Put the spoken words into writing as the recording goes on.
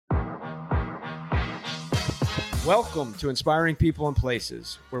Welcome to Inspiring People and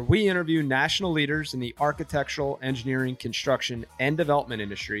Places, where we interview national leaders in the architectural, engineering, construction, and development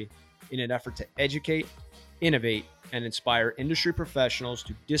industry in an effort to educate, innovate, and inspire industry professionals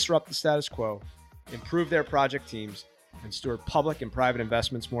to disrupt the status quo, improve their project teams, and steward public and private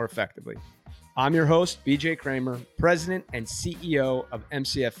investments more effectively. I'm your host, BJ Kramer, President and CEO of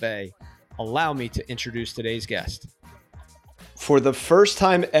MCFA. Allow me to introduce today's guest. For the first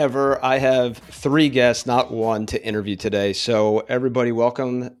time ever, I have three guests, not one, to interview today. So everybody,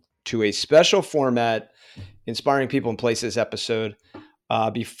 welcome to a special format, Inspiring People and Places episode.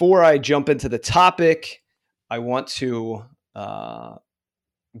 Before I jump into the topic, I want to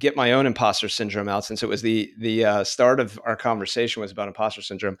get my own imposter syndrome out, since it was the start of our conversation was about imposter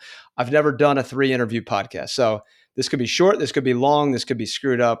syndrome. I've never done a 3-interview podcast. So this could be short, this could be long, this could be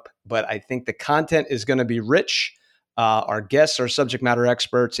screwed up, but I think the content is going to be rich. Our guests are subject matter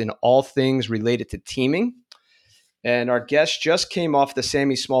experts in all things related to teaming. And our guests just came off the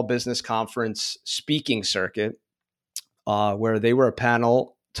SAMI Small Business Conference speaking circuit, where they were a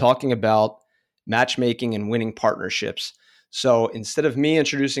panel talking about matchmaking and winning partnerships. So instead of me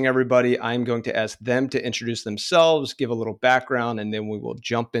introducing everybody, I'm going to ask them to introduce themselves, give a little background, and then we will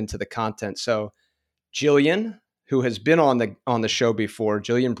jump into the content. So Jillian, who has been on the show before,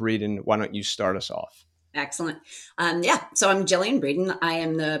 Jillian Breeden, why don't you start us off? Excellent. So I'm Jillian Breeden. I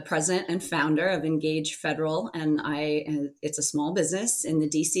am the president and founder of Engage Federal, and it's a small business in the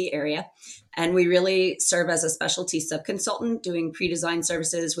DC area. And we really serve as a specialty subconsultant doing pre-design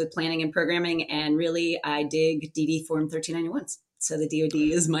services with planning and programming. And really, I dig DD Form 1391s. So the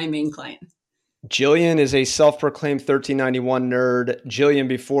DoD is my main client. Jillian is a self-proclaimed 1391 nerd. Jillian,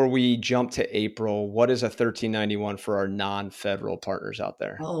 before we jump to April, what is a 1391 for our non-federal partners out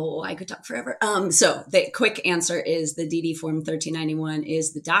there? Oh, I could talk forever. So the quick answer is the DD Form 1391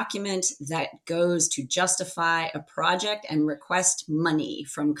 is the document that goes to justify a project and request money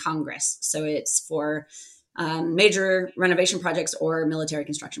from Congress. So it's for major renovation projects or military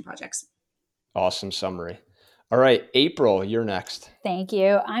construction projects. Awesome summary. All right, April, you're next. Thank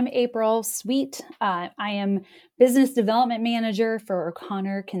you. I'm April Sweet. I am Business Development Manager for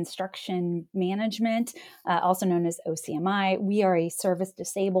O'Connor Construction Management, also known as OCMI. We are a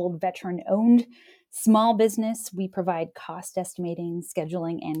service-disabled, veteran-owned small business. We provide cost estimating,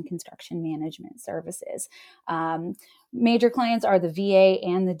 scheduling, and construction management services. Major clients are the VA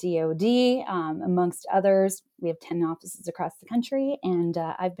and the DoD, amongst others. We have 10 offices across the country, and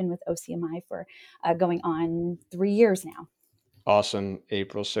I've been with OCMI for going on 3 years now. Awesome,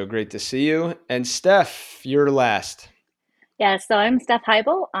 April. So great to see you. And Steph, you're last. Yeah, so I'm Steph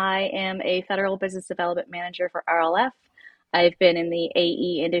Heibel. I am a Federal Business Development Manager for RLF. I've been in the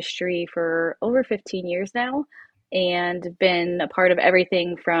AE industry for over 15 years now and been a part of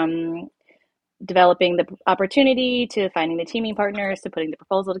everything from developing the opportunity to finding the teaming partners to putting the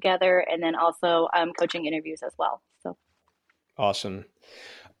proposal together, and then also coaching interviews as well. So awesome.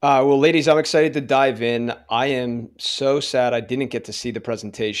 Well, ladies, I'm excited to dive in. I am so sad I didn't get to see the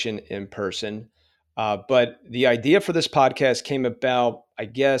presentation in person. But the idea for this podcast came about, I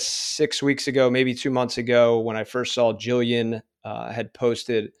guess, 6 weeks ago, maybe 2 months ago, when I first saw Jillian had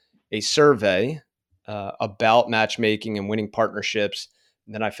posted a survey about matchmaking and winning partnerships.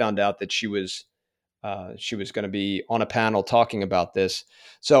 And then I found out that she was going to be on a panel talking about this.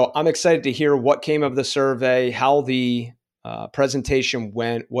 So I'm excited to hear what came of the survey, how the presentation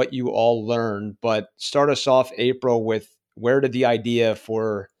went, what you all learned. But start us off, April, with where did the idea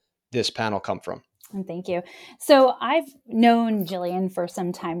for this panel come from? Thank you. So I've known Jillian for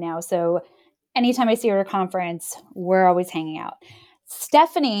some time now. So anytime I see her at a conference, we're always hanging out.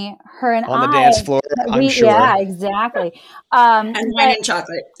 Stephanie, her and on the dance floor, I'm sure. Yeah, exactly. And wine and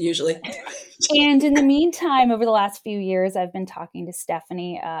chocolate, usually. And in the meantime, over the last few years, I've been talking to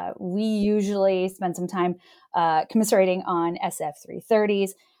Stephanie. We usually spend some time commiserating on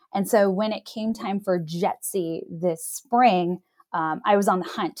SF330s. And so when it came time for JETSI this spring, I was on the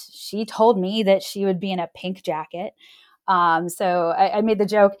hunt. She told me that she would be in a pink jacket. So I made the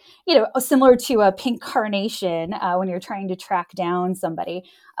joke, similar to a pink carnation when you're trying to track down somebody.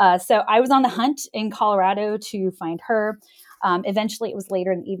 So I was on the hunt in Colorado to find her. Eventually, it was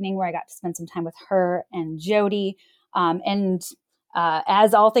later in the evening where I got to spend some time with her and Jody.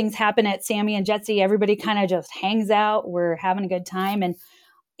 As all things happen at SAMI and JETSI, everybody kind of just hangs out. We're having a good time. And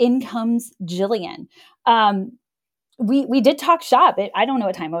in comes Jillian. We did talk shop. I don't know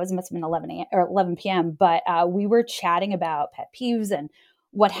what time it was. It must have been 11 p.m. But we were chatting about pet peeves and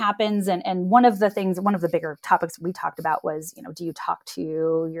what happens. And one of the bigger topics we talked about was, do you talk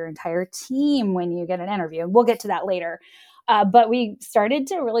to your entire team when you get an interview? And we'll get to that later. But we started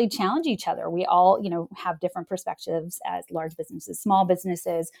to really challenge each other. We all, have different perspectives as large businesses, small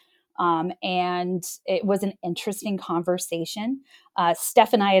businesses. And it was an interesting conversation.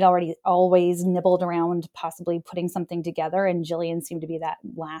 Steph and I had always nibbled around possibly putting something together, and Jillian seemed to be that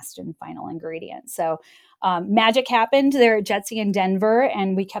last and final ingredient. So magic happened there at Jetsy in Denver,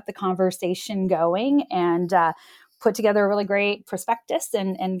 and we kept the conversation going and put together a really great prospectus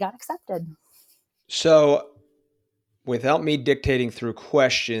and got accepted. So without me dictating through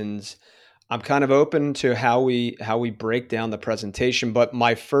questions, I'm kind of open to how we break down the presentation, but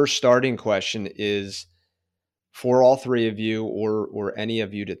my first starting question is for all three of you or any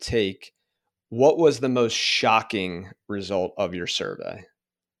of you to take, what was the most shocking result of your survey?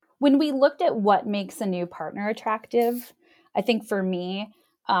 When we looked at what makes a new partner attractive, I think for me,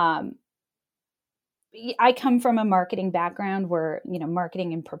 I come from a marketing background where,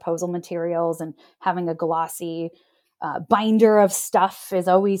 marketing and proposal materials and having a glossy binder of stuff is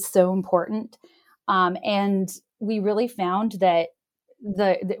always so important. And we really found that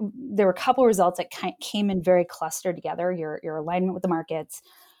there were a couple of results that came in very clustered together, your alignment with the markets,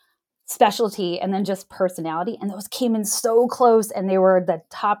 specialty, and then just personality. And those came in so close, and they were the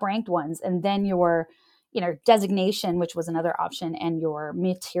top ranked ones. And then your designation, which was another option, and your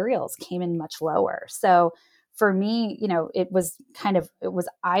materials came in much lower. So for me, it was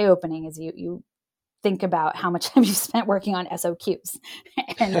eye-opening as you think about how much time you spent working on SOQs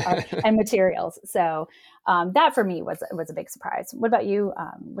and materials. So that for me was a big surprise. What about you?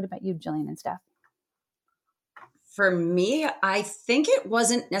 What about you, Jillian and Steph? For me, I think it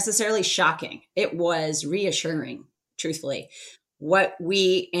wasn't necessarily shocking. It was reassuring, truthfully. What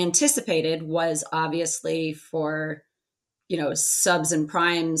we anticipated was obviously for, subs and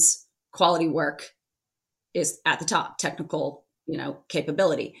primes, quality work is at the top, technical,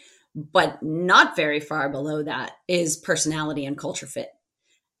 capability. But not very far below that is personality and culture fit.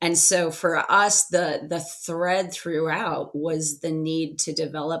 And so for us, the thread throughout was the need to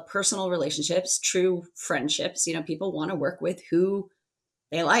develop personal relationships, true friendships. People want to work with who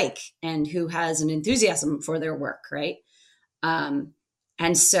they like and who has an enthusiasm for their work, right? And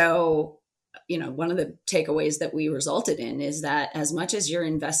so, one of the takeaways that we resulted in is that as much as you're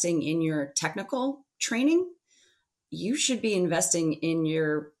investing in your technical training, you should be investing in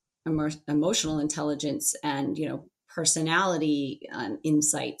your emotional intelligence and, personality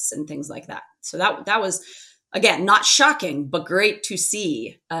insights and things like that. So that was, again, not shocking, but great to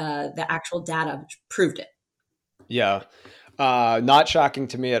see the actual data proved it. Yeah. Not shocking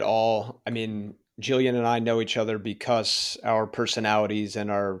to me at all. I mean, Jillian and I know each other because our personalities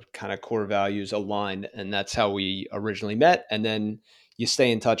and our kind of core values align, and that's how we originally met. And then you stay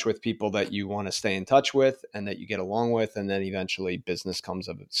in touch with people that you want to stay in touch with and that you get along with, and then eventually business comes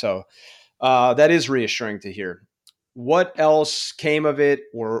of it. So that is reassuring to hear. What else came of it,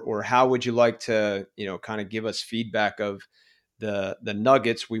 or how would you like to, kind of give us feedback of the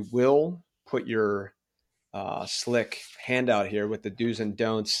nuggets? We will put your slick handout here with the do's and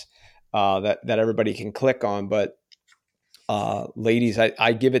don'ts that everybody can click on. But ladies,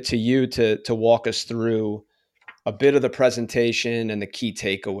 I give it to you to walk us through a bit of the presentation and the key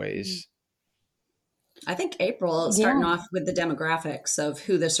takeaways. I think April, starting off with the demographics of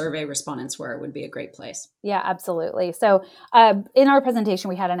who the survey respondents were, would be a great place. Yeah, absolutely. So in our presentation,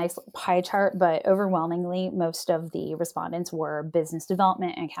 we had a nice pie chart, but overwhelmingly, most of the respondents were business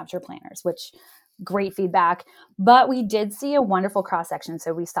development and capture planners, which great feedback. But we did see a wonderful cross-section.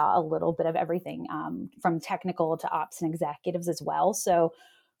 So we saw a little bit of everything from technical to ops and executives as well. So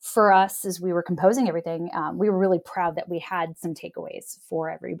for us, as we were composing everything, we were really proud that we had some takeaways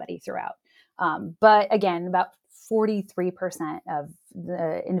for everybody throughout. But again, about 43% of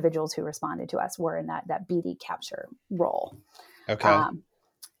the individuals who responded to us were in that BD capture role. Okay.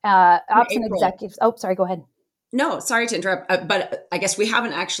 Ops and executives. Oh, sorry, go ahead. No, sorry to interrupt, but I guess we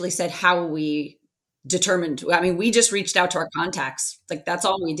haven't actually said how we determined. I mean, we just reached out to our contacts. Like that's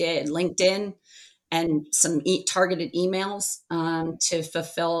all we did. LinkedIn and some targeted emails to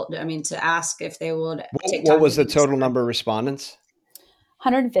fulfill. I mean, to ask if they would. What was the total number of respondents?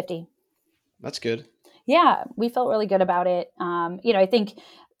 150. That's good. Yeah, we felt really good about it. I think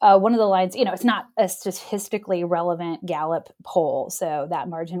one of the lines, it's not a statistically relevant Gallup poll, so that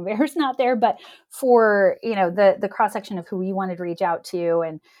margin of error is not there. But for, the cross-section of who we wanted to reach out to,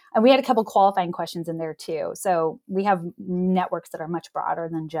 and we had a couple qualifying questions in there too. So we have networks that are much broader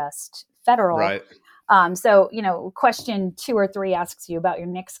than just federal. Right. So, question 2 or 3 asks you about your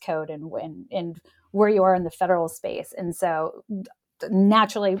NICS code and where you are in the federal space. And so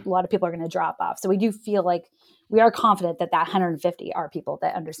naturally, a lot of people are going to drop off. So we do feel like we are confident that 150 are people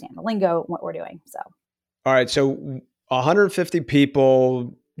that understand the lingo, what we're doing. So, all right. So 150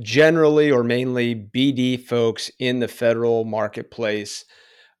 people, generally or mainly BD folks in the federal marketplace.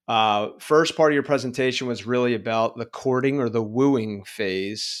 First part of your presentation was really about the courting or the wooing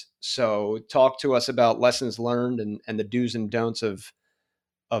phase. So talk to us about lessons learned and the do's and don'ts of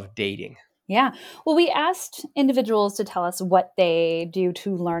dating. Yeah. Well, we asked individuals to tell us what they do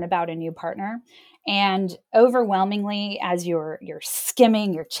to learn about a new partner. And overwhelmingly, as you're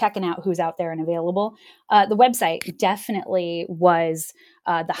skimming, you're checking out who's out there and available, the website definitely was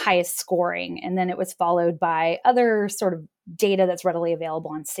the highest scoring. And then it was followed by other sort of data that's readily available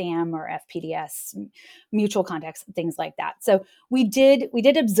on SAM or FPDS, mutual contacts, things like that. So we did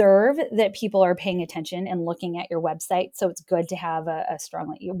observe that people are paying attention and looking at your website. So it's good to have a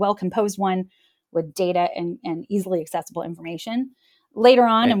strongly well-composed one with data and easily accessible information. Later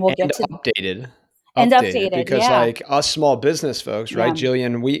on, and we'll get to updated. And updated, because like us small business folks, right,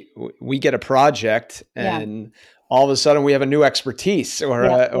 Jillian, we get a project and all of a sudden we have a new expertise or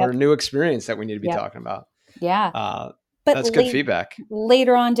a new experience that we need to be talking about. Yeah. But that's good feedback.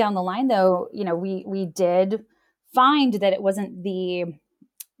 Later on down the line, though, we did find that it wasn't the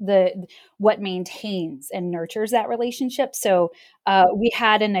what maintains and nurtures that relationship. So we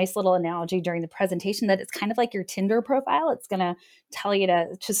had a nice little analogy during the presentation that it's kind of like your Tinder profile. It's going to tell you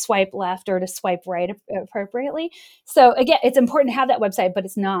to swipe left or to swipe right appropriately. So again, it's important to have that website, but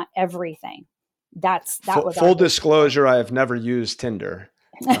it's not everything. That was full disclosure. I have never used Tinder.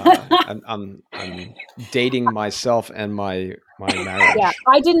 I'm dating myself and my marriage. Yeah,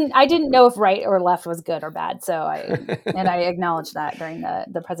 I didn't know if right or left was good or bad. So I acknowledged that during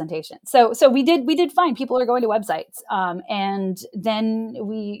the presentation. So we did find people are going to websites, and then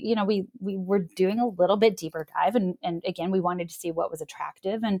we were doing a little bit deeper dive, and again we wanted to see what was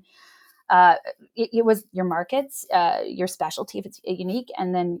attractive, and it was your markets, your specialty if it's unique,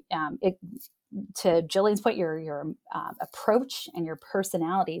 and then to Jillian's point, your approach and your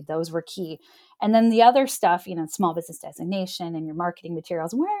personality, those were key. And then the other stuff, small business designation and your marketing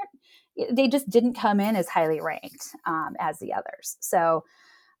materials, they just didn't come in as highly ranked as the others. So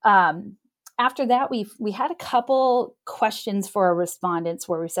after that, we had a couple questions for our respondents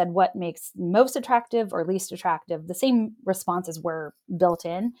where we said what makes most attractive or least attractive. The same responses were built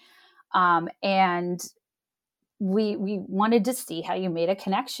in. And we wanted to see how you made a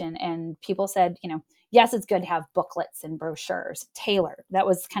connection, and people said, yes, it's good to have booklets and brochures tailored. That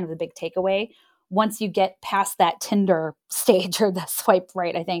was kind of the big takeaway. Once you get past that Tinder stage or the swipe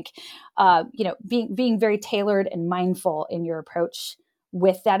right, I think, being very tailored and mindful in your approach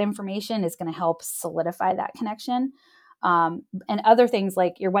with that information is going to help solidify that connection. And other things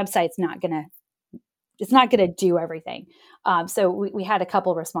like your website's not going to do everything. So we had a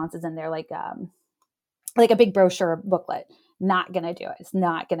couple responses in there, like a big brochure booklet, not going to do it. It's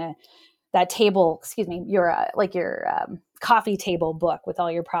not going to, that table, your coffee table book with all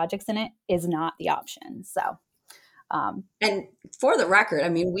your projects in it is not the option. So, and for the record,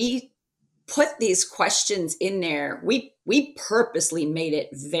 we put these questions in there. We purposely made it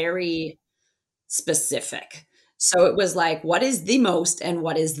very specific. So it was like, what is the most and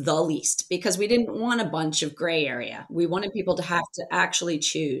what is the least? Because we didn't want a bunch of gray area. We wanted people to have to actually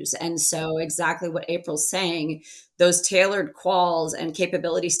choose. And so exactly what April's saying, those tailored quals and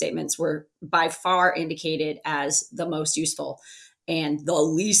capability statements were by far indicated as the most useful. And the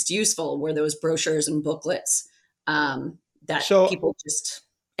least useful were those brochures and booklets that people just,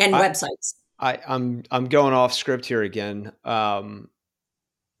 and websites. I'm going off script here again.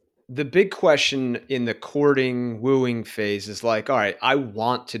 The big question in the courting, wooing phase is like, all right, I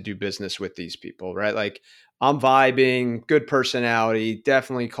want to do business with these people, right? Like I'm vibing, good personality,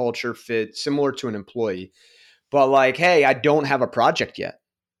 definitely culture fit, similar to an employee. But like, hey, I don't have a project yet,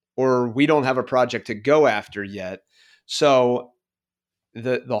 or we don't have a project to go after yet. So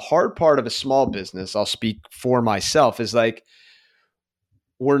the hard part of a small business, I'll speak for myself, is like,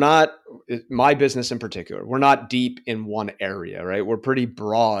 we're not, my business in particular, we're not deep in one area, right? We're pretty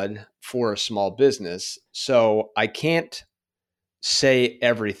broad for a small business. So I can't say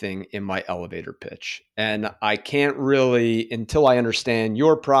everything in my elevator pitch. And I can't really, until I understand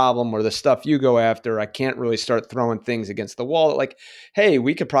your problem or the stuff you go after, I can't really start throwing things against the wall like, hey,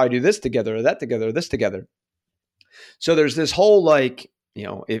 we could probably do this together or that together or this together. So there's this whole call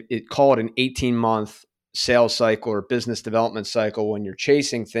it an 18-month sales cycle or business development cycle when you're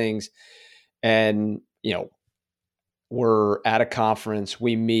chasing things, and we're at a conference,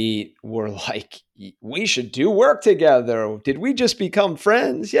 we meet, we're like, we should do work together. Did we just become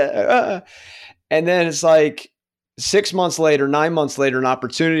friends? Yeah. And then it's like, 6 months later, 9 months later, an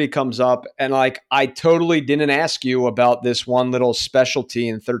opportunity comes up, and like I totally didn't ask you about this one little specialty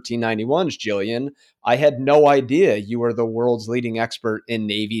in 1391s, Jillian. I had no idea you were the world's leading expert in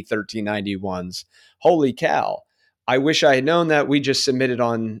Navy 1391s. Holy cow. I wish I had known that. We just submitted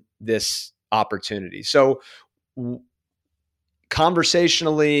on this opportunity. So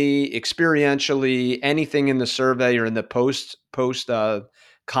conversationally, experientially, anything in the survey or in the post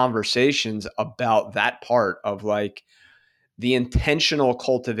conversations about that part of like the intentional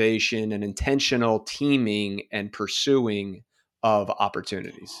cultivation and intentional teaming and pursuing of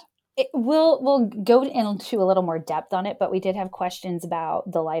opportunities. We'll go into a little more depth on it, but we did have questions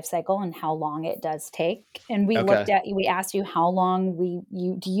about the life cycle and how long it does take. And we we asked you how long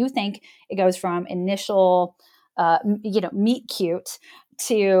do you think it goes from initial, meet cute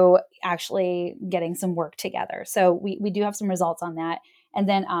to actually getting some work together. So we do have some results on that. And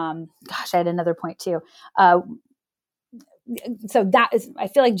then, I had another point too. So that is, I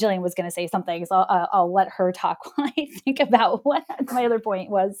feel like Jillian was going to say something, so I'll let her talk while I think about what my other point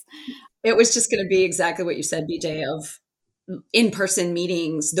was. It was just going to be exactly what you said, BJ, of in-person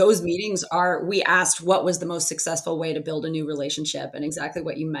meetings. Those meetings we asked what was the most successful way to build a new relationship, and exactly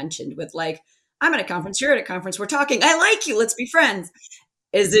what you mentioned with like, I'm at a conference, you're at a conference, we're talking, I like you, let's be friends,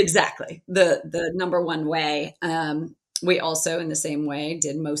 is exactly the number one way. We also, in the same way,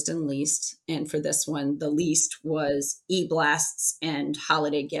 did most and least. And for this one, the least was e-blasts and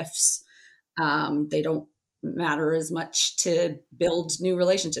holiday gifts. They don't matter as much to build new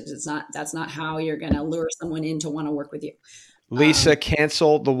relationships. That's not how you're going to lure someone in to want to work with you. Lisa,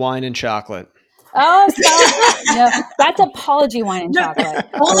 cancel the wine and chocolate. Oh, stop. No, that's apology wine and chocolate.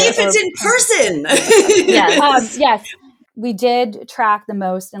 Only if it's in person. Yes. We did track the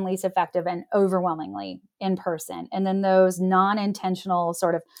most and least effective and overwhelmingly in person. And then those non-intentional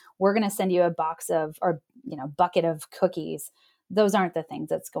sort of, we're going to send you a box of, or, bucket of cookies. Those aren't the things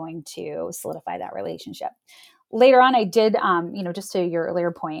that's going to solidify that relationship. Later on, I did, just to your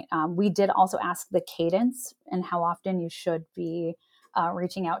earlier point, we did also ask the cadence and how often you should be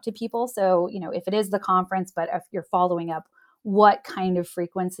reaching out to people. So, if it is the conference, but if you're following up, what kind of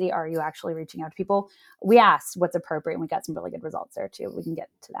frequency are you actually reaching out to people? We asked what's appropriate, and we got some really good results there too. We can get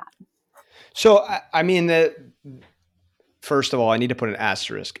to that. So, I mean, first of all, I need to put an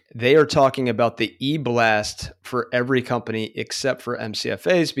asterisk. They are talking about the e-blast for every company except for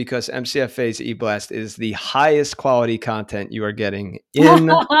MCFA's, because MCFA's e-blast is the highest quality content you are getting in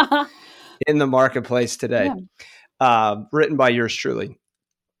the marketplace today, written by yours truly.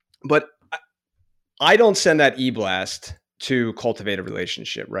 But I don't send that e-blast to cultivate a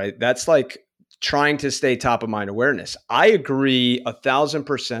relationship, right? That's like trying to stay top of mind awareness. I agree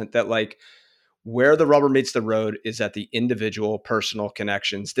 1,000% that like where the rubber meets the road is at the individual personal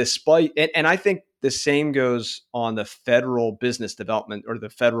connections, despite, and I think the same goes on the federal business development or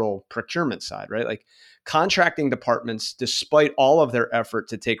the federal procurement side, right? Like contracting departments, despite all of their effort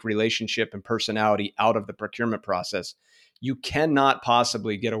to take relationship and personality out of the procurement process, you cannot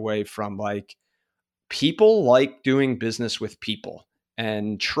possibly get away from like, people like doing business with people,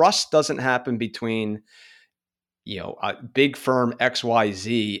 and trust doesn't happen between, a big firm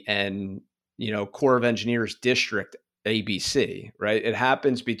XYZ and, Corps of Engineers district ABC, right? It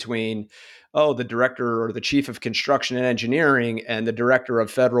happens between, the director or the chief of construction and engineering and the director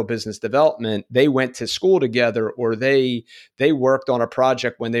of federal business development. They went to school together, or they worked on a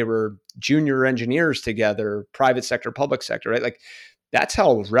project when they were junior engineers together, private sector, public sector, right? Like that's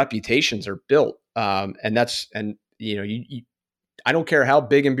how reputations are built. I don't care how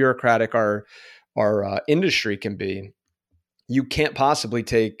big and bureaucratic our industry can be. You can't possibly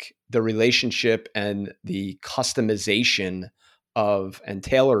take the relationship and the customization of and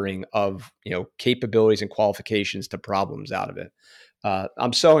tailoring of, capabilities and qualifications to problems out of it.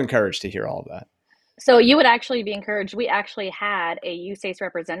 I'm so encouraged to hear all of that. So you would actually be encouraged. We actually had a USACE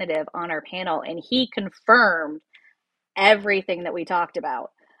representative on our panel, and he confirmed everything that we talked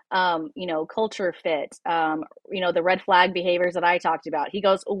about. Culture fit, the red flag behaviors that I talked about. He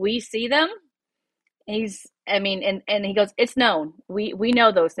goes, we see them. And he goes, it's known. We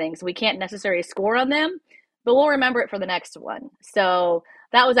know those things. We can't necessarily score on them, but we'll remember it for the next one. So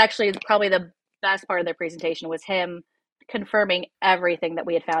that was actually probably the best part of the presentation, was him confirming everything that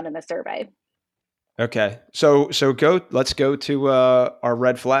we had found in the survey. Okay. So let's go to our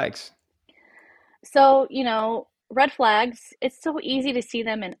red flags. So, red flags, it's so easy to see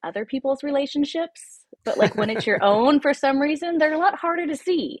them in other people's relationships, but like when it's your own, for some reason, they're a lot harder to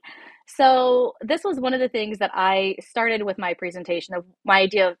see. So this was one of the things that I started with my presentation. Of my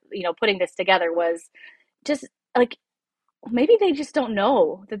idea of, putting this together was just like, maybe they just don't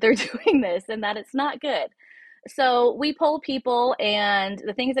know that they're doing this and that it's not good. So we polled people, and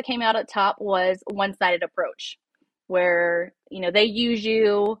the things that came out at top was one-sided approach, where they use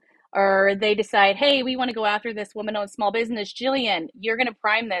you, or they decide, hey, we want to go after this woman-owned small business. Jillian, you're going to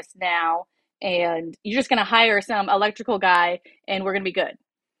prime this now, and you're just going to hire some electrical guy, and we're going to be good.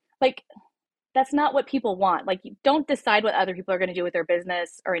 Like, that's not what people want. Like, you don't decide what other people are going to do with their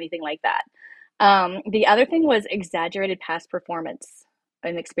business or anything like that. The other thing was exaggerated past performance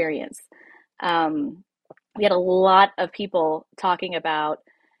and experience. We had a lot of people talking about,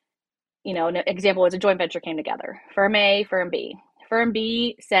 an example was a joint venture came together, firm A, firm B. Firm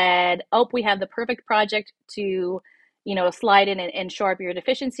B said, oh, we have the perfect project to, slide in and shore up your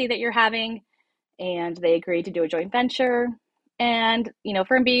deficiency that you're having. And they agreed to do a joint venture. And,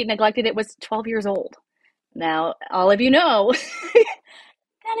 firm B neglected it, was 12 years old. Now, all of you know,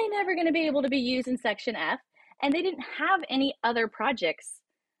 that ain't never going to be able to be used in Section F. And they didn't have any other projects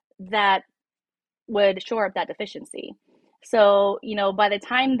that would shore up that deficiency. So, by the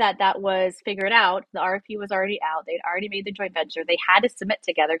time that was figured out, the RFP was already out. They'd already made the joint venture. They had to submit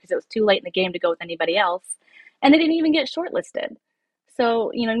together because it was too late in the game to go with anybody else. And they didn't even get shortlisted.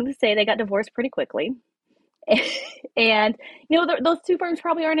 So, needless to say, they got divorced pretty quickly. And, those two firms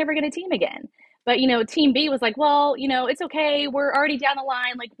probably are never going to team again. But, Team B was like, well, it's okay. We're already down the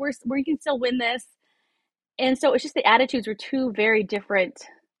line. Like, we can still win this. And so it's just the attitudes were two very different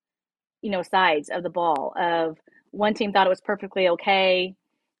sides of the ball. Of one team thought it was perfectly okay.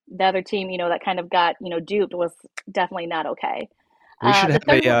 The other team, that kind of got, duped, was definitely not okay. We should have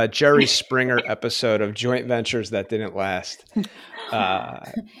a Jerry Springer episode of joint ventures that didn't last. You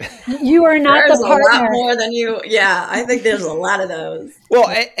are not there's the partner. A lot more than you. Yeah, I think there's a lot of those. Well,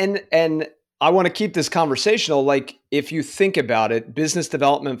 and I want to keep this conversational. Like, if you think about it, business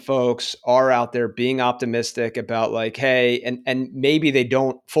development folks are out there being optimistic about, like, hey, and maybe they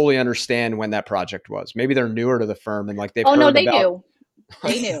don't fully understand when that project was. Maybe they're newer to the firm and like they've heard about. They knew.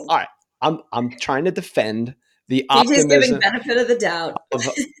 They knew. All right, I'm trying to defend the optimism. He's giving benefit of the doubt.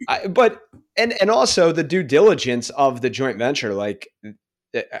 But also the due diligence of the joint venture. Like,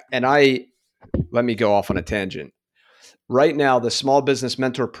 and let me go off on a tangent. Right now, the small business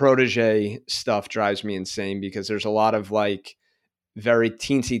mentor protege stuff drives me insane because there's a lot of like very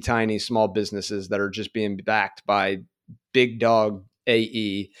teensy tiny small businesses that are just being backed by big dog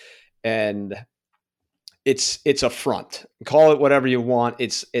AE, and it's a front. Call it whatever you want.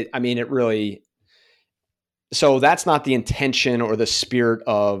 It really. So that's not the intention or the spirit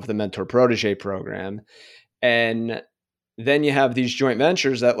of the mentor protege program. And then you have these joint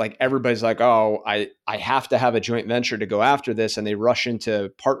ventures that like everybody's like, oh, I have to have a joint venture to go after this. And they rush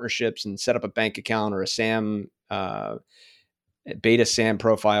into partnerships and set up a bank account or a SAM, beta SAM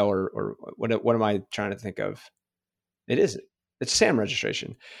profile, or what am I trying to think of? It's SAM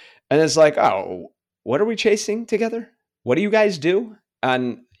registration. And it's like, oh, what are we chasing together? What do you guys do?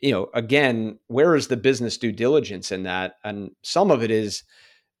 And, again, where is the business due diligence in that? And some of it is,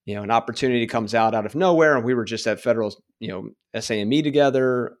 an opportunity comes out of nowhere. And we were just at Federal, SAME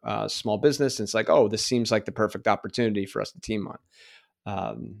together, small business. And it's like, oh, this seems like the perfect opportunity for us to team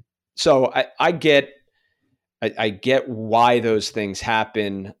on. So I get why those things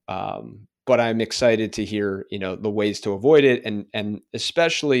happen. But I'm excited to hear, the ways to avoid it. And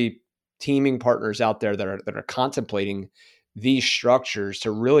especially teaming partners out there that are contemplating these structures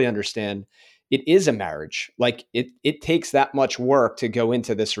to really understand it is a marriage. Like it takes that much work to go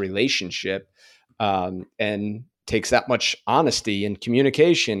into this relationship, and takes that much honesty and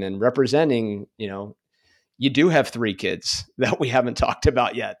communication and representing, you do have 3 kids that we haven't talked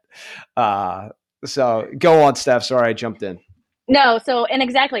about yet. So go on, Steph. Sorry, I jumped in. No. So, and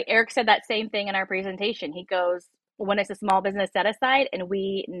exactly. Eric said that same thing in our presentation. He goes, when it's a small business set aside and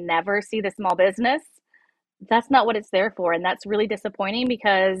we never see the small business, that's not what it's there for. And that's really disappointing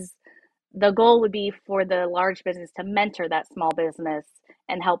because the goal would be for the large business to mentor that small business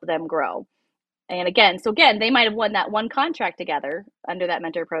and help them grow. And again, they might have won that one contract together under that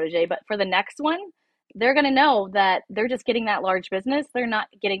mentor protege, but for the next one, they're going to know that they're just getting that large business. They're not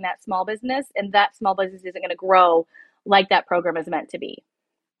getting that small business, and that small business isn't going to grow like that program is meant to be.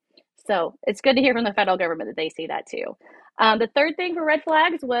 So it's good to hear from the federal government that they see that too. The third thing for red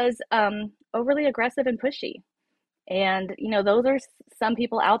flags was overly aggressive and pushy. And, those are some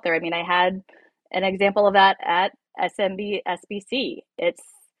people out there. I mean, I had an example of that at SBC. It's,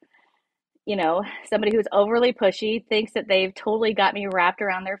 somebody who's overly pushy, thinks that they've totally got me wrapped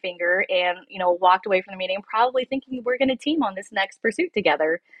around their finger and, walked away from the meeting probably thinking we're going to team on this next pursuit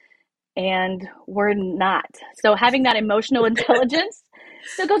together. And we're not. So having that emotional intelligence,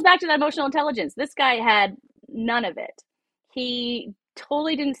 so it goes back to that emotional intelligence. This guy had none of it. He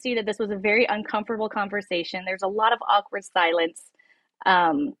totally didn't see that this was a very uncomfortable conversation. There's a lot of awkward silence,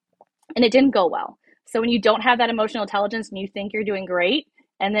 and it didn't go well. So when you don't have that emotional intelligence and you think you're doing great,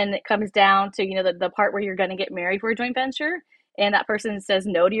 and then it comes down to, the part where you're going to get married for a joint venture, and that person says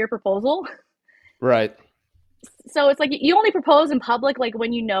no to your proposal. Right. So it's like you only propose in public, like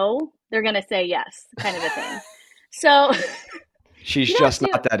when they're going to say yes, kind of a thing. So she's just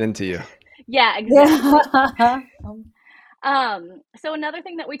not that into you. Yeah, exactly. So another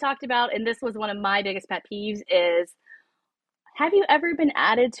thing that we talked about, and this was one of my biggest pet peeves, is have you ever been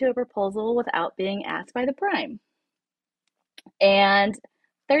added to a proposal without being asked by the prime? And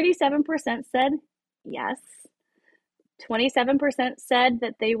 37% said yes. 27% said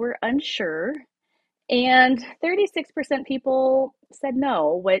that they were unsure. And 36% people said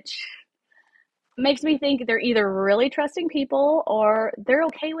no, which makes me think they're either really trusting people or they're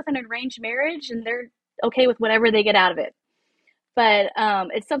okay with an arranged marriage and they're okay with whatever they get out of it. But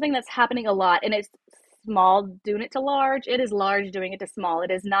it's something that's happening a lot, and it's small doing it to large. It is large doing it to small.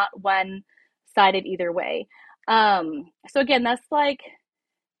 It is not one-sided either way. So again, that's like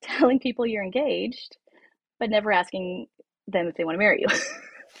telling people you're engaged, but never asking them if they want to marry you.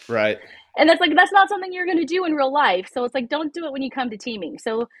 Right. And that's not something you're going to do in real life. So it's like, don't do it when you come to teaming.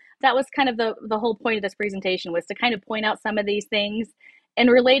 So that was kind of the whole point of this presentation, was to kind of point out some of these things and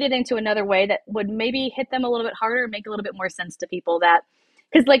relate it into another way that would maybe hit them a little bit harder, make a little bit more sense to people. That,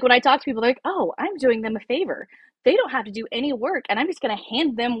 because like when I talk to people, they're like, oh, I'm doing them a favor. They don't have to do any work and I'm just going to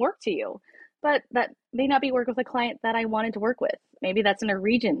hand them work to you. But that may not be work with a client that I wanted to work with. Maybe that's in a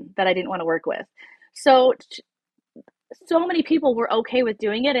region that I didn't want to work with. So many people were okay with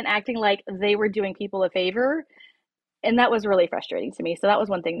doing it and acting like they were doing people a favor. And that was really frustrating to me. So that was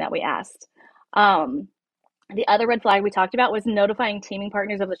one thing that we asked. The other red flag we talked about was notifying teaming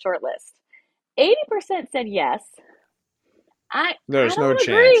partners of the short list. 80% said yes. There's no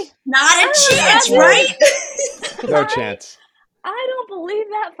chance. Not a chance, right? No chance. I don't believe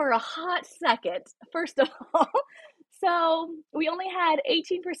that for a hot second, first of all. So we only had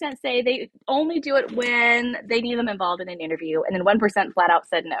 18% say they only do it when they need them involved in an interview, and then 1% flat out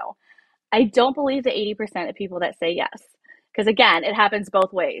said no. I don't believe the 80% of people that say yes. Because again, it happens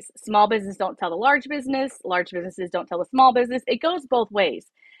both ways. Small business don't tell the large business. Large businesses don't tell the small business. It goes both ways.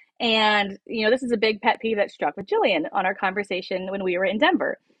 And, this is a big pet peeve that struck with Jillian on our conversation when we were in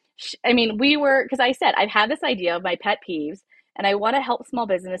Denver. I mean, because I said, I've had this idea of my pet peeves, and I want to help small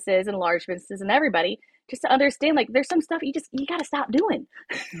businesses and large businesses and everybody just to understand, like, there's some stuff you got to stop doing.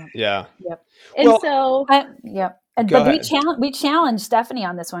 Yeah. Yep. And yep. But we challenged Stephanie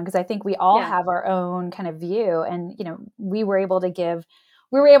on this one, because I think we all have our own kind of view, and we were able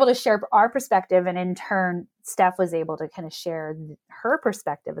to share our perspective, and in turn Steph was able to kind of share her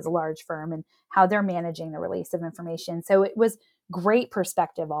perspective as a large firm and how they're managing the release of information. So it was great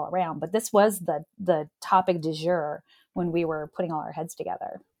perspective all around, but this was the topic du jour when we were putting all our heads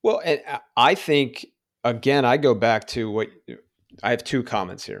together. Well, and I think, again, I go back to I have two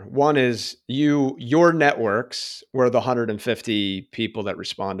comments here. One is your networks were the 150 people that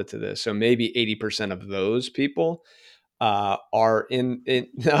responded to this. So maybe 80% of those people are in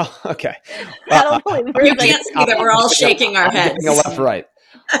no, okay. I don't believe you can't see that we're all shaking our heads. Left, right.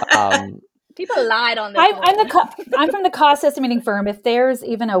 People lied on this. I'm from the cost estimating firm. If there's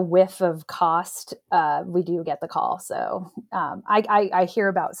even a whiff of cost, we do get the call. So I hear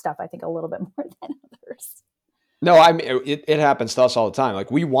about stuff, I think, a little bit more than others. No, I mean, it happens to us all the time. Like,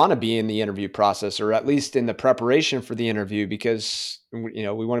 we want to be in the interview process, or at least in the preparation for the interview, because, we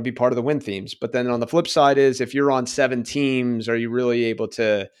want to be part of the win themes. But then on the flip side is, if you're on 7 teams, are you really able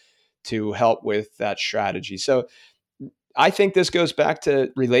to help with that strategy? So I think this goes back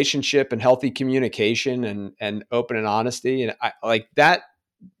to relationship and healthy communication and open and honesty. And I like that.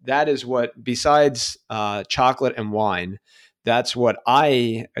 That is what, besides chocolate and wine, that's what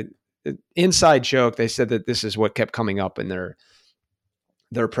inside joke. They said that this is what kept coming up in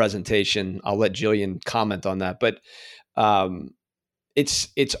their presentation. I'll let Jillian comment on that, but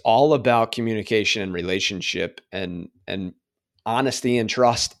it's all about communication and relationship and honesty and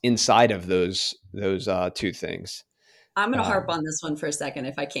trust inside of those two things. I'm going to harp on this one for a second,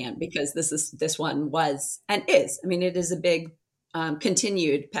 if I can, because this one was and is. I mean, it is a big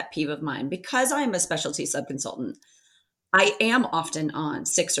continued pet peeve of mine, because I'm a specialty subconsultant. I am often on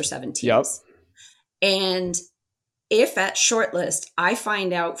 6 or 7 teams. Yep. And if at shortlist, I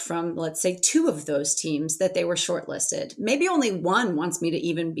find out from, let's say, 2 of those teams that they were shortlisted, maybe only one wants me to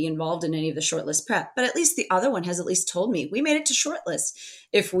even be involved in any of the shortlist prep, but at least the other one has at least told me we made it to shortlist.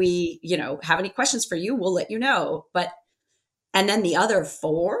 If we, have any questions for you, we'll let you know. And then the other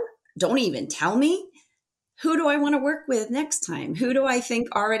 4 don't even tell me. who do I want to work with next time? Who do I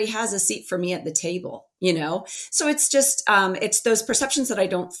think already has a seat for me at the table? So it's just, it's those perceptions that I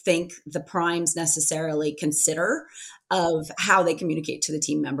don't think the primes necessarily consider of how they communicate to the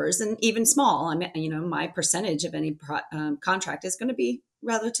team members. And even small, my percentage of any contract is going to be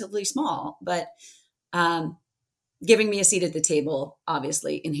relatively small, but giving me a seat at the table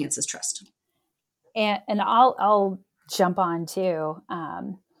obviously enhances trust. And I'll jump on too.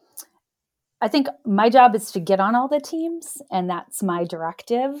 I think my job is to get on all the teams, and that's my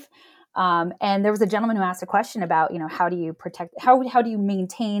directive. And there was a gentleman who asked a question about, how do you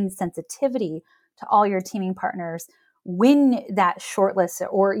maintain sensitivity to all your teaming partners when that shortlist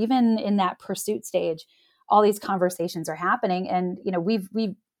or even in that pursuit stage, all these conversations are happening. And,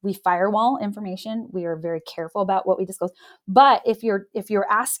 we firewall information. We are very careful about what we disclose. But if you're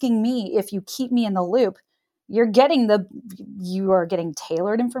asking me, if you keep me in the loop, you are getting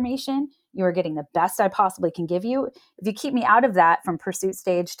tailored information. You are getting the best I possibly can give you. If you keep me out of that from pursuit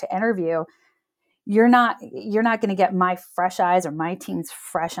stage to interview, you're not going to get my fresh eyes or my team's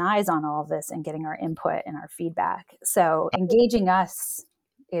fresh eyes on all of this and getting our input and our feedback. So engaging us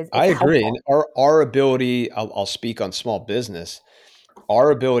is I agree. helpful. And our ability, I'll speak on small business,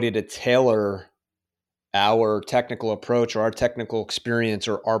 our ability to tailor our technical approach or our technical experience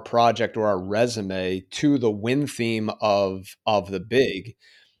or our project or our resume to the win theme of the big,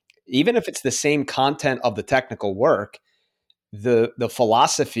 even if it's the same content of the technical work, the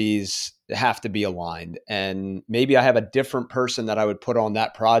philosophies have to be aligned. And maybe I have a different person that I would put on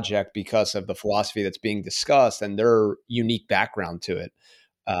that project because of the philosophy that's being discussed and their unique background to it.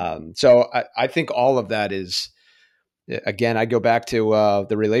 So I think all of that is, again, I go back to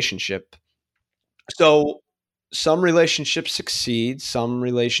the relationship. So some relationships succeed, some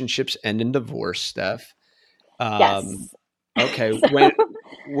relationships end in divorce, Steph. Yes. Okay.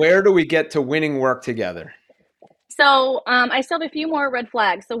 Where do we get to winning work together? So I still have a few more red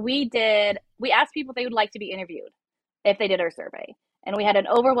flags. So we asked people if they would like to be interviewed if they did our survey, and we had an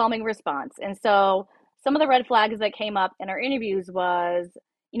overwhelming response. And so some of the red flags that came up in our interviews was,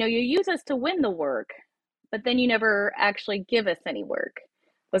 you use us to win the work, but then you never actually give us any work,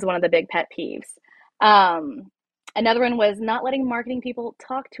 was one of the big pet peeves. Another one was not letting marketing people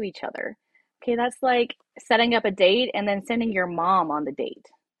talk to each other. Okay, that's like setting up a date and then sending your mom on the date.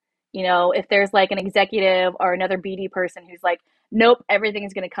 If there's like an executive or another BD person who's like, nope,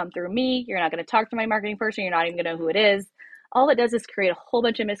 everything's going to come through me. You're not going to talk to my marketing person. You're not even going to know who it is. All it does is create a whole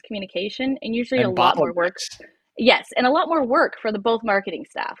bunch of miscommunication and usually a lot more work. Yes, and a lot more work for the both marketing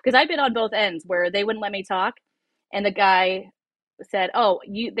staff. Because I've been on both ends where they wouldn't let me talk. And the guy said,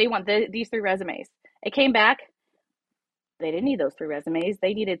 they want these 3 resumes. It came back. They didn't need those 3 resumes.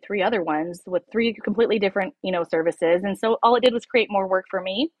 They needed 3 other ones with 3 completely different, services. And so all it did was create more work for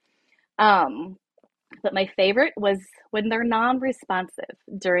me. But my favorite was when they're non-responsive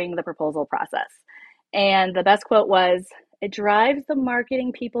during the proposal process. And the best quote was, "It drives the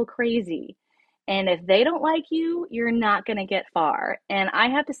marketing people crazy. And if they don't like you, you're not going to get far." And I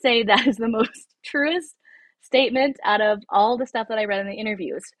have to say that is the most truest statement out of all the stuff that I read in the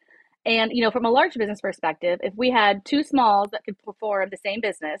interviews. And, from a large business perspective, if we had 2 smalls that could perform the same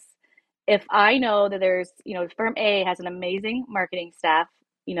business, if I know that there's, firm A has an amazing marketing staff,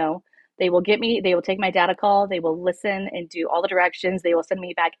 they will take my data call, they will listen and do all the directions, they will send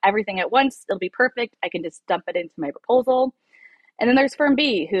me back everything at once, it'll be perfect, I can just dump it into my proposal. And then there's firm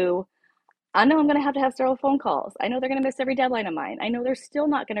B, who I know I'm going to have several phone calls. I know they're going to miss every deadline of mine. I know they're still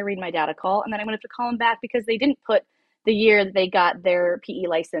not going to read my data call, and then I'm going to have to call them back because they didn't put the year that they got their PE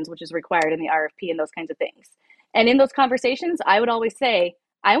license, which is required in the RFP and those kinds of things. And in those conversations, I would always say,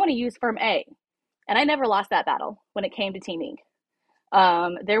 I want to use firm A. And I never lost that battle when it came to teaming.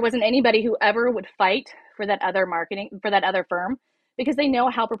 There wasn't anybody who ever would fight for that other firm because they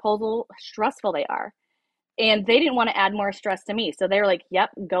know how proposal stressful they are. And they didn't want to add more stress to me. So they were like, yep,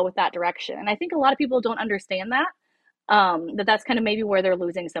 go with that direction. And I think a lot of people don't understand that, that's kind of maybe where they're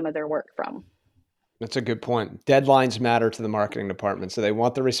losing some of their work from. That's a good point. Deadlines matter to the marketing department. So they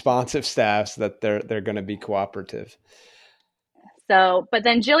want the responsive staff so that they're going to be cooperative. So, but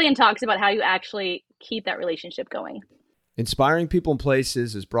then Jillian talks about how you actually keep that relationship going. Inspiring People and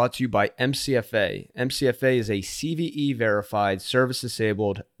Places is brought to you by MCFA. MCFA is a CVE verified, service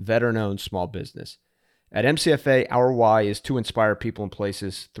disabled, veteran-owned small business. At MCFA, our why is to inspire people and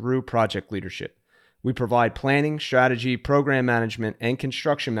places through project leadership. We provide planning, strategy, program management, and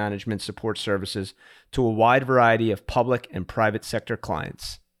construction management support services to a wide variety of public and private sector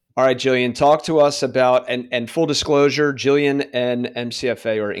clients. All right, Jillian, talk to us about, and full disclosure, Jillian and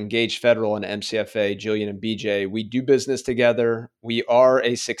MCFA, or Engage Federal and MCFA, Jillian and BJ, we do business together. We are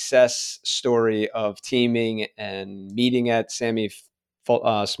a success story of teaming and meeting at Sammy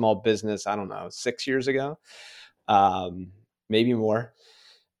Small Business, I don't know, 6 years ago, maybe more.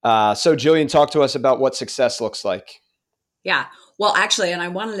 So Jillian, talk to us about what success looks like. Yeah. Well, actually, and I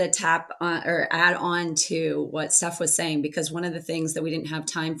wanted to tap on or add on to what Steph was saying, because one of the things that we didn't have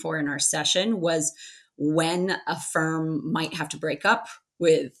time for in our session was when a firm might have to break up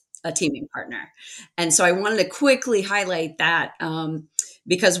with a teaming partner. And so I wanted to quickly highlight that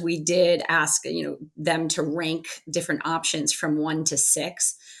because we did ask, them to rank different options from 1 to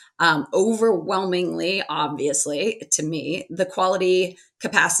 6. Overwhelmingly, obviously, to me, the quality,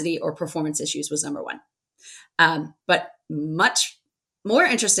 capacity, or performance issues was number 1. But much more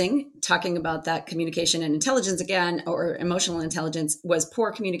interesting, talking about that communication and intelligence again, or emotional intelligence, was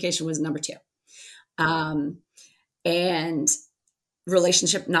poor communication was number 2. And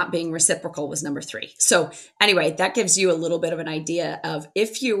relationship not being reciprocal was number 3. So anyway, that gives you a little bit of an idea of,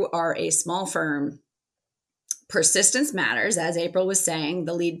 if you are a small firm, persistence matters. As April was saying,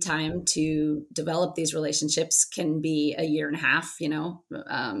 the lead time to develop these relationships can be a year and a half,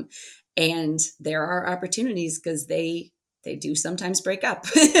 and there are opportunities because they do sometimes break up,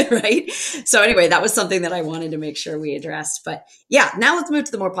 right? So anyway, that was something that I wanted to make sure we addressed. But yeah, now let's move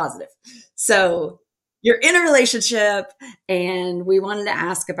to the more positive. So you're in a relationship, and we wanted to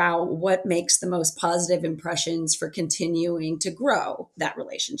ask about what makes the most positive impressions for continuing to grow that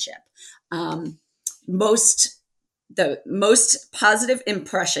relationship. The most positive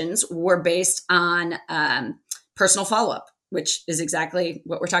impressions were based on personal follow-up, which is exactly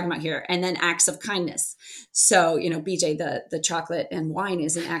what we're talking about here. And then acts of kindness. So, BJ, the chocolate and wine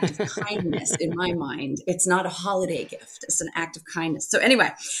is an act of kindness in my mind. It's not a holiday gift. It's an act of kindness. So anyway,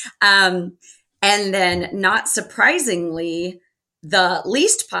 and then not surprisingly, the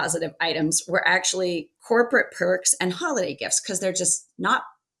least positive items were actually corporate perks and holiday gifts, because they're just not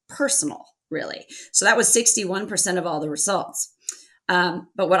personal, really. So that was 61% of all the results.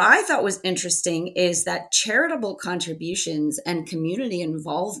 But what I thought was interesting is that charitable contributions and community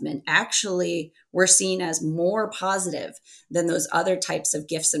involvement actually were seen as more positive than those other types of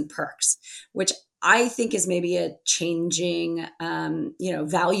gifts and perks, which I think is maybe a changing,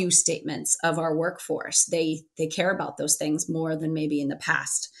 value statements of our workforce. They care about those things more than maybe in the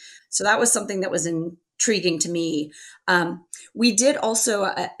past. So that was something that was intriguing to me. We did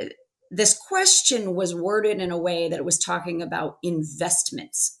also... this question was worded in a way that it was talking about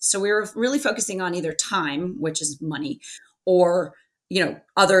investments. So we were really focusing on either time, which is money, or,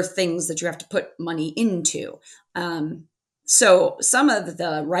 other things that you have to put money into. So some of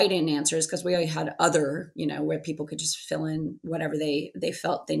the write-in answers, because we had other, where people could just fill in whatever they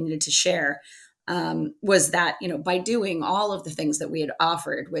felt they needed to share, was that, by doing all of the things that we had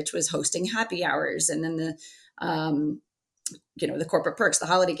offered, which was hosting happy hours, and then the corporate perks, the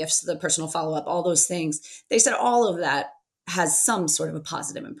holiday gifts, the personal follow-up, all those things. They said all of that has some sort of a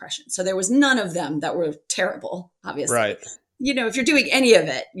positive impression. So there was none of them that were terrible, obviously. Right. If you're doing any of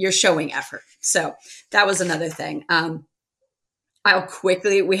it, you're showing effort. So that was another thing.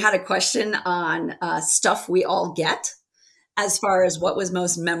 We had a question on stuff we all get as far as what was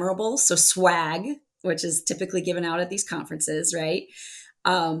most memorable. So swag, which is typically given out at these conferences, right?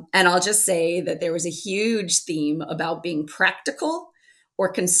 And I'll just say that there was a huge theme about being practical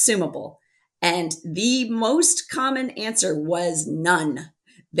or consumable. And the most common answer was none.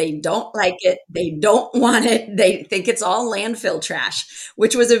 They don't like it. They don't want it. They think it's all landfill trash,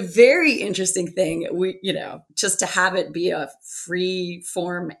 which was a very interesting thing. Just to have it be a free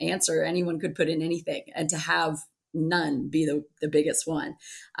form answer, anyone could put in anything, and to have none be the biggest one.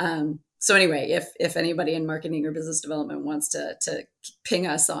 So anyway, if anybody in marketing or business development wants to ping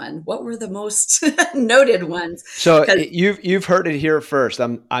us on what were the most noted ones. So you've heard it here first.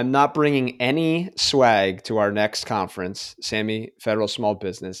 I'm not bringing any swag to our next conference, Sammy Federal Small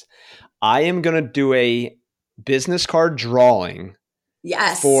Business. I am going to do a business card drawing.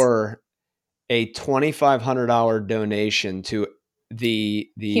 Yes. For a $2,500 donation to the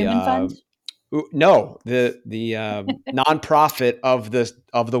Human Fund. No, the nonprofit of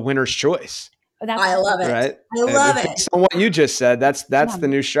the winner's choice. I love it. Right? I love it. Based on what you just said, that's the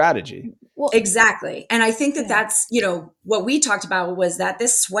new strategy. Well, exactly. And I think that's, what we talked about was that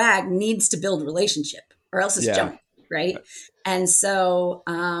this swag needs to build relationship, or else it's junk, right? And so,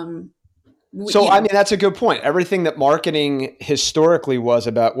 that's a good point. Everything that marketing historically was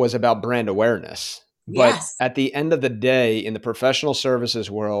about brand awareness. But at the end of the day, in the professional services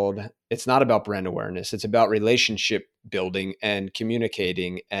world, it's not about brand awareness. It's about relationship building and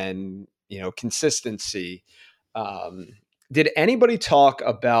communicating and, consistency. Did anybody talk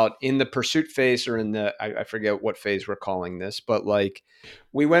about in the pursuit phase or in the, I forget what phase we're calling this, but like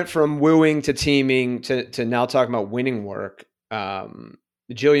we went from wooing to teaming to now talking about winning work.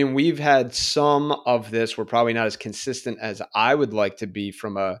 Jillian, we've had some of this. We're probably not as consistent as I would like to be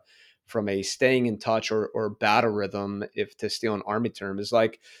from a staying in touch or battle rhythm, if to steal an Army term, is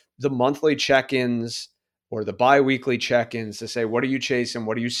like the monthly check-ins or the bi-weekly check-ins to say, what are you chasing?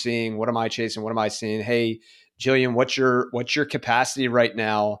 What are you seeing? What am I chasing? What am I seeing? Hey, Jillian, what's your capacity right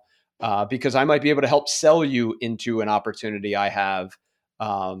now? Because I might be able to help sell you into an opportunity I have.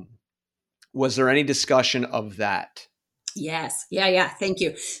 Was there any discussion of that? Yes. Yeah. Thank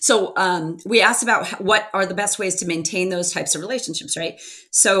you. So we asked about what are the best ways to maintain those types of relationships, right?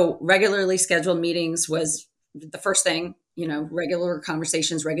 So regularly scheduled meetings was the first thing, regular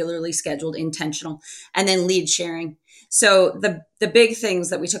conversations, regularly scheduled, intentional, and then lead sharing. So the big things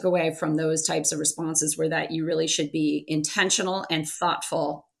that we took away from those types of responses were that you really should be intentional and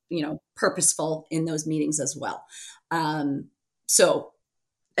thoughtful, purposeful in those meetings as well. And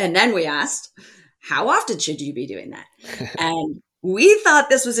then we asked, how often should you be doing that? And we thought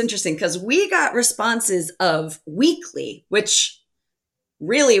this was interesting because we got responses of weekly, which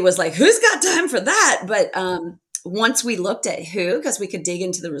really was like, who's got time for that? But once we looked at who, because we could dig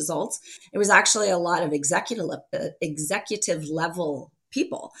into the results, it was actually a lot of executive level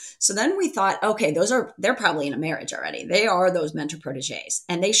people. So then we thought, okay, they're probably in a marriage already. They are those mentor proteges,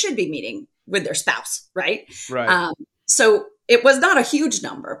 and they should be meeting with their spouse, right? Right. So it was not a huge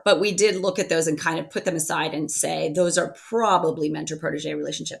number, but we did look at those and kind of put them aside and say, those are probably mentor protege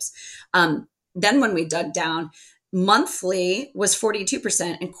relationships. Then when we dug down, monthly was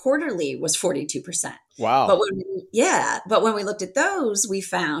 42% and quarterly was 42%. Wow. But when we looked at those, we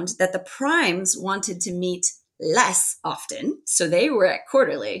found that the primes wanted to meet less often. So they were at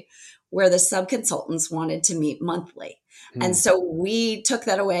quarterly, where the sub-consultants wanted to meet monthly. And so we took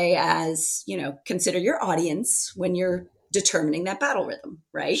that away as, consider your audience when you're determining that battle rhythm,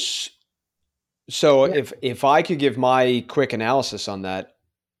 right? So if I could give my quick analysis on that,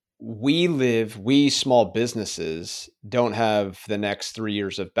 we small businesses don't have the next 3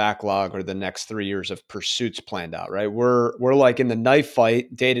 years of backlog or the next 3 years of pursuits planned out, right? We're like in the knife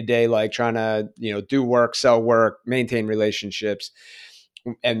fight day to day, like trying to, do work, sell work, maintain relationships.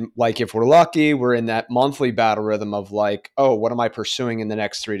 And like, if we're lucky, we're in that monthly battle rhythm of like, oh, what am I pursuing in the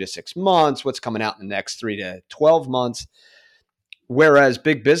next 3 to 6 months? What's coming out in the next 3 to 12 months? Whereas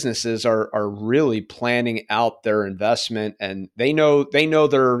big businesses are really planning out their investment, and they know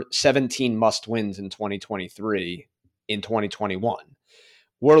their 17 must wins in 2023 in 2021.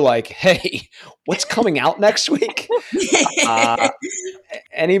 We're like, hey, what's coming out next week?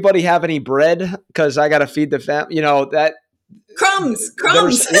 Anybody have any bread? Because I got to feed the family. That crumbs.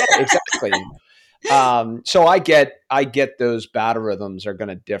 Yeah, exactly. So I get those battle rhythms are going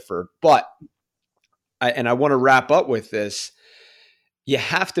to differ, but I want to wrap up with this. You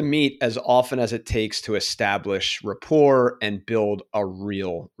have to meet as often as it takes to establish rapport and build a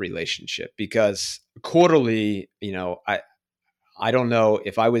real relationship, because quarterly, I don't know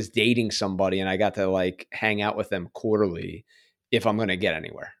if I was dating somebody and I got to like hang out with them quarterly, if I'm going to get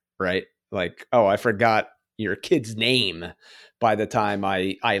anywhere, right? Like, oh, I forgot your kid's name by the time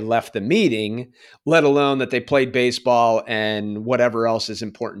I left the meeting, let alone that they played baseball and whatever else is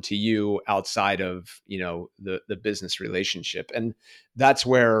important to you outside of, the business relationship. And that's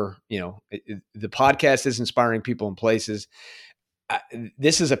where, the podcast is inspiring people in places.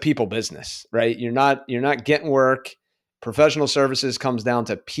 This is a people business, right? You're not getting work. Professional services comes down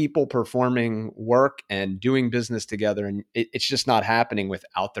to people performing work and doing business together. And it's just not happening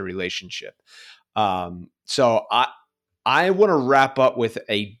without the relationship. So I want to wrap up with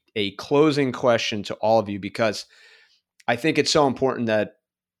a closing question to all of you, because I think it's so important that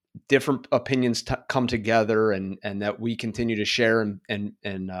different opinions come together and that we continue to share and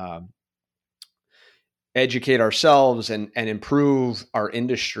educate ourselves and improve our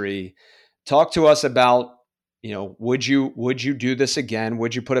industry. Talk to us about, would you do this again?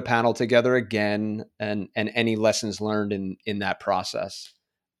 Would you put a panel together again? And any lessons learned in that process?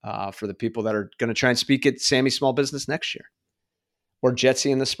 For the people that are going to try and speak at Sammy Small Business next year or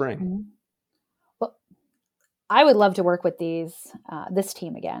Jetsy in the spring. Well, I would love to work with this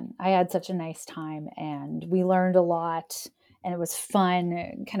team again. I had such a nice time and we learned a lot and it was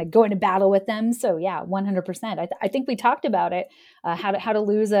fun kind of going to battle with them. So yeah, 100%. I think we talked about it. How to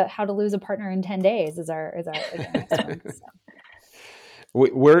lose a partner in 10 days is our next one. So.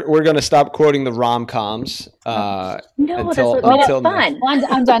 We're going to stop quoting the rom-coms No, until that's until fun. Well,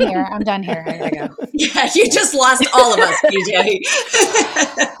 I'm done here. I'm done here. I gotta go. Yeah, you just lost all of us,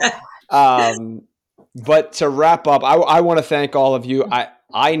 PJ. But to wrap up, I want to thank all of you.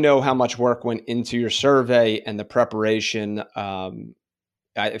 I know how much work went into your survey and the preparation.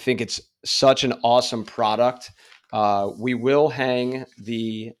 I think it's such an awesome product. We will hang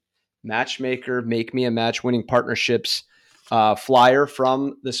the Matchmaker Make Me a Match Winning Partnerships flyer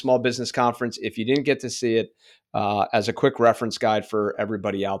from the Small Business Conference. If you didn't get to see it, as a quick reference guide for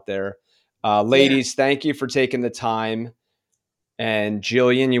everybody out there. Ladies, Thank you for taking the time. And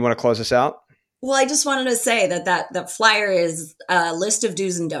Jillian, you want to close us out? Well, I just wanted to say that flyer is a list of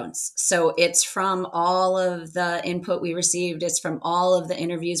do's and don'ts. So it's from all of the input we received. It's from all of the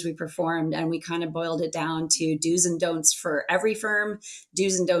interviews we performed. And we kind of boiled it down to do's and don'ts for every firm,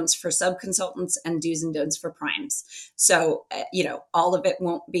 do's and don'ts for sub-consultants, and do's and don'ts for primes. So, all of it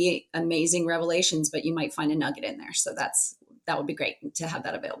won't be amazing revelations, but you might find a nugget in there. So that would be great to have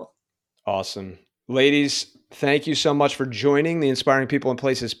that available. Awesome. Ladies, thank you so much for joining the Inspiring People and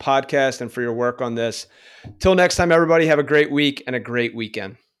Places podcast and for your work on this. Till next time, everybody, have a great week and a great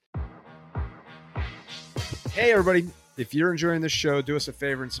weekend. Hey, everybody. If you're enjoying this show, do us a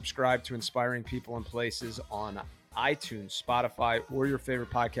favor and subscribe to Inspiring People and Places on iTunes, Spotify, or your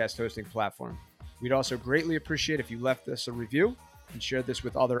favorite podcast hosting platform. We'd also greatly appreciate if you left us a review and shared this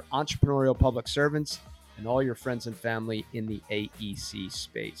with other entrepreneurial public servants and all your friends and family in the AEC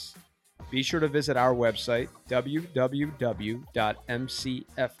space. Be sure to visit our website,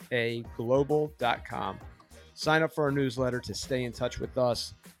 www.mcfaglobal.com. Sign up for our newsletter to stay in touch with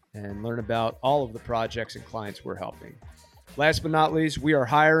us and learn about all of the projects and clients we're helping. Last but not least, we are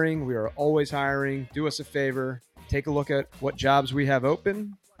hiring. We are always hiring. Do us a favor. Take a look at what jobs we have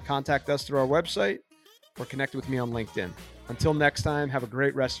open. Contact us through our website or connect with me on LinkedIn. Until next time, have a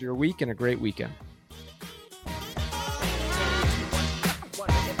great rest of your week and a great weekend.